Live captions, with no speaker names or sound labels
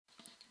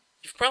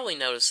You've probably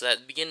noticed that at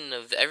the beginning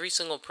of every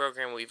single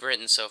program we've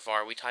written so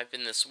far, we type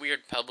in this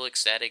weird public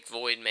static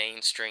void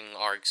main string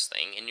args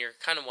thing, and you're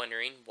kind of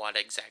wondering what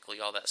exactly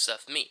all that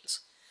stuff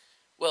means.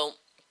 Well,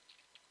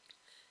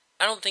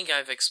 I don't think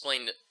I've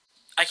explained it.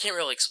 I can't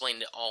really explain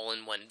it all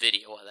in one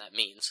video what that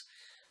means,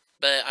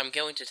 but I'm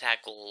going to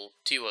tackle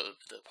two of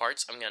the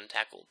parts. I'm going to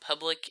tackle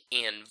public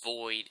and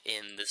void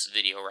in this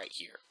video right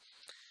here.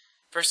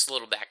 First, a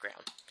little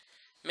background.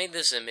 I made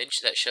this image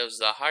that shows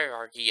the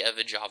hierarchy of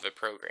a Java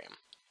program.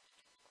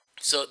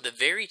 So at the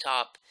very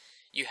top,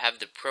 you have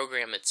the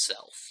program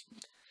itself.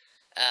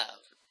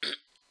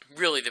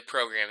 Really, the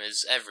program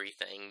is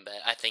everything, but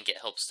I think it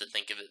helps to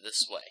think of it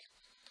this way.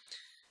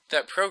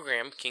 That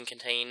program can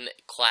contain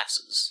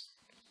classes.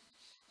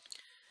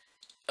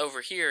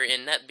 Over here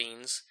in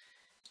NetBeans,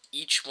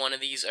 each one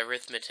of these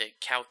arithmetic,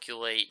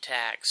 calculate,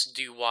 tax,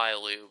 do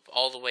while loop,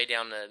 all the way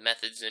down to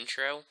methods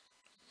intro,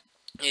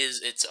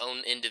 is its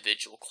own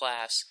individual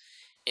class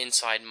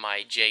inside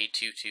my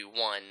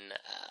J221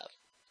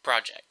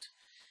 project,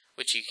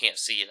 which you can't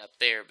see it up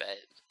there, but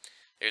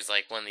there's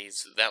like one of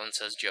these, that one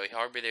says Joey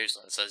Harbour, there's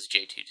one that says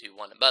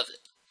J221 above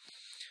it.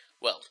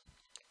 Well,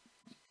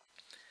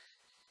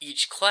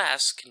 each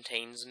class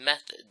contains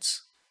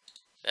methods.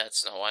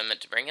 That's not what I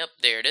meant to bring up.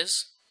 There it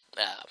is.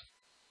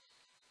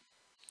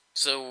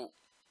 So,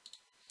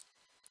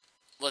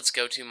 let's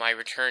go to my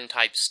return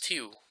types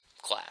 2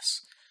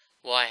 class.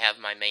 Well, I have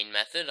my main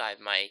method, I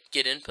have my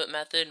getInput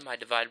method, my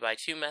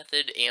divide_by_2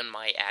 method, and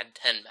my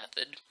add10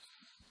 method.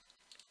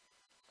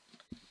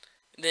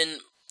 Then,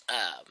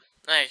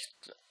 I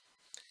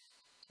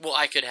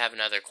could have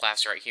another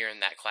class right here,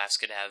 and that class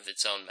could have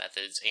its own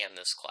methods and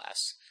this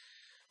class.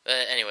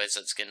 But anyways,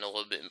 that's getting a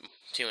little bit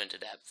too into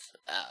depth.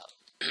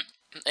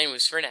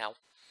 Anyways, for now,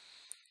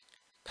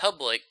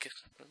 public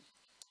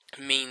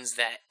means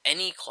that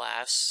any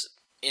class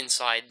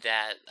inside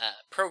that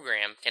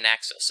program can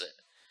access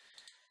it.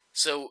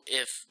 So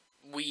if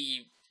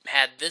we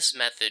had this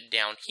method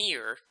down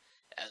here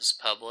as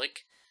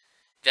public,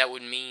 that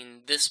would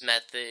mean this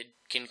method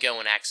can go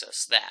and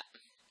access that.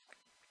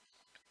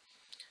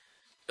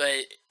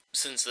 But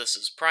since this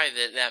is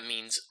private, that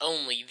means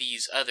only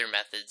these other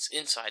methods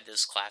inside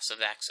this class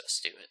have access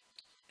to it.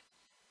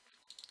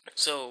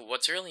 So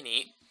what's really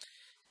neat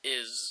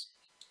is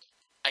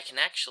I can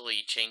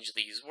actually change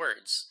these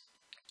words.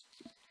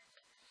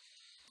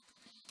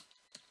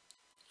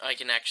 I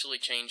can actually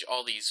change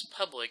all these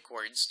public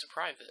words to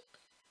private,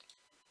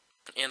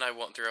 and I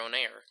won't throw an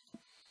error.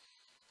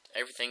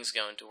 Everything's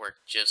going to work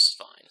just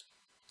fine,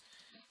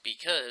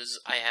 because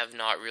I have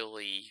not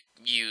really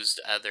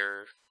used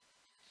other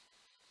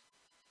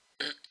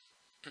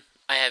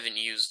I haven't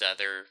used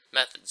other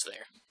methods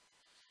there.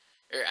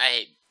 Or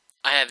I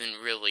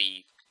haven't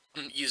really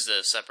used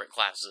the separate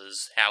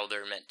classes how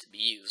they're meant to be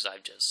used.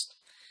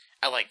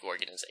 I like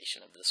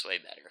organization of this way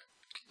better.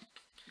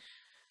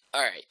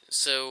 Alright,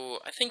 so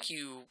I think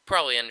you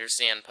probably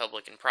understand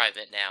public and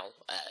private now.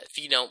 If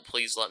you don't,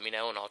 please let me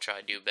know and I'll try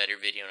to do a better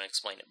video and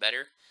explain it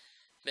better.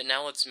 But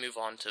now let's move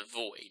on to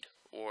void,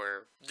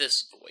 or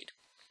this void.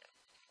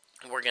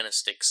 We're going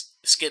to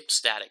skip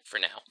static for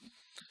now.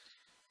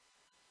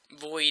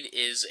 Void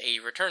is a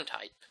return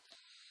type,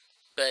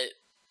 but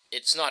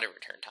it's not a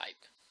return type.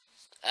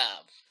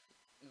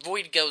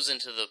 Void goes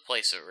into the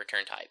place of a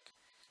return type.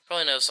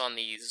 Probably notice on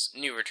these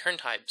new return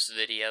types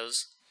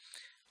videos,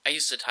 I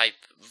used to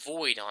type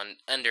void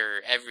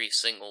under every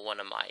single one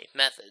of my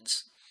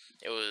methods.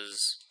 It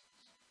was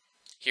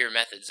here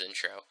methods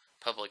intro,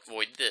 public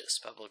void this,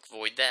 public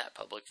void that,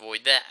 public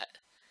void that.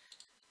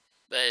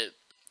 But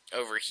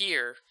over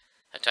here,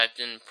 I typed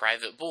in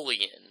private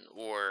boolean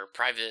or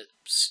private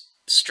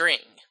string.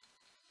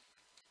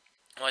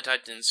 Well, I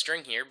typed in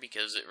string here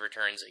because it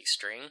returns a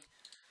string,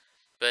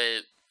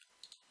 but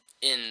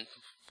in,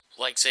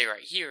 like say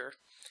right here,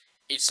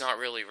 it's not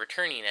really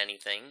returning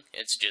anything,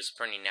 it's just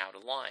printing out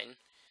a line.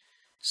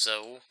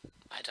 So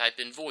I type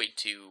in void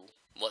to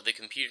let the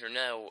computer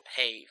know,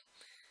 hey,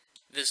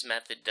 this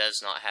method does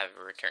not have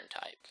a return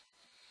type.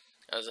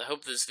 As I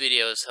hope this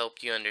video has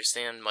helped you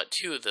understand what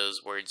two of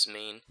those words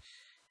mean.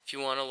 If you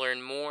want to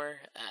learn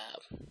more,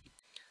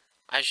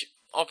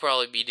 I'll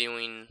probably be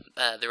doing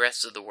the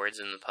rest of the words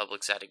in the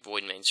public static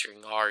void main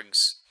string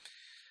args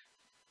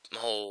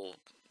whole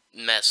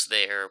mess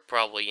there,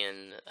 probably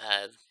in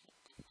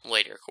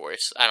later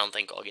course. I don't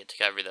think I'll get to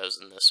cover those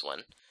in this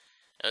one.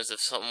 As if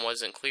something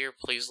wasn't clear,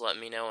 please let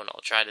me know and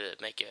I'll try to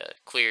make a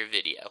clear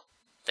video.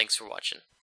 Thanks for watching.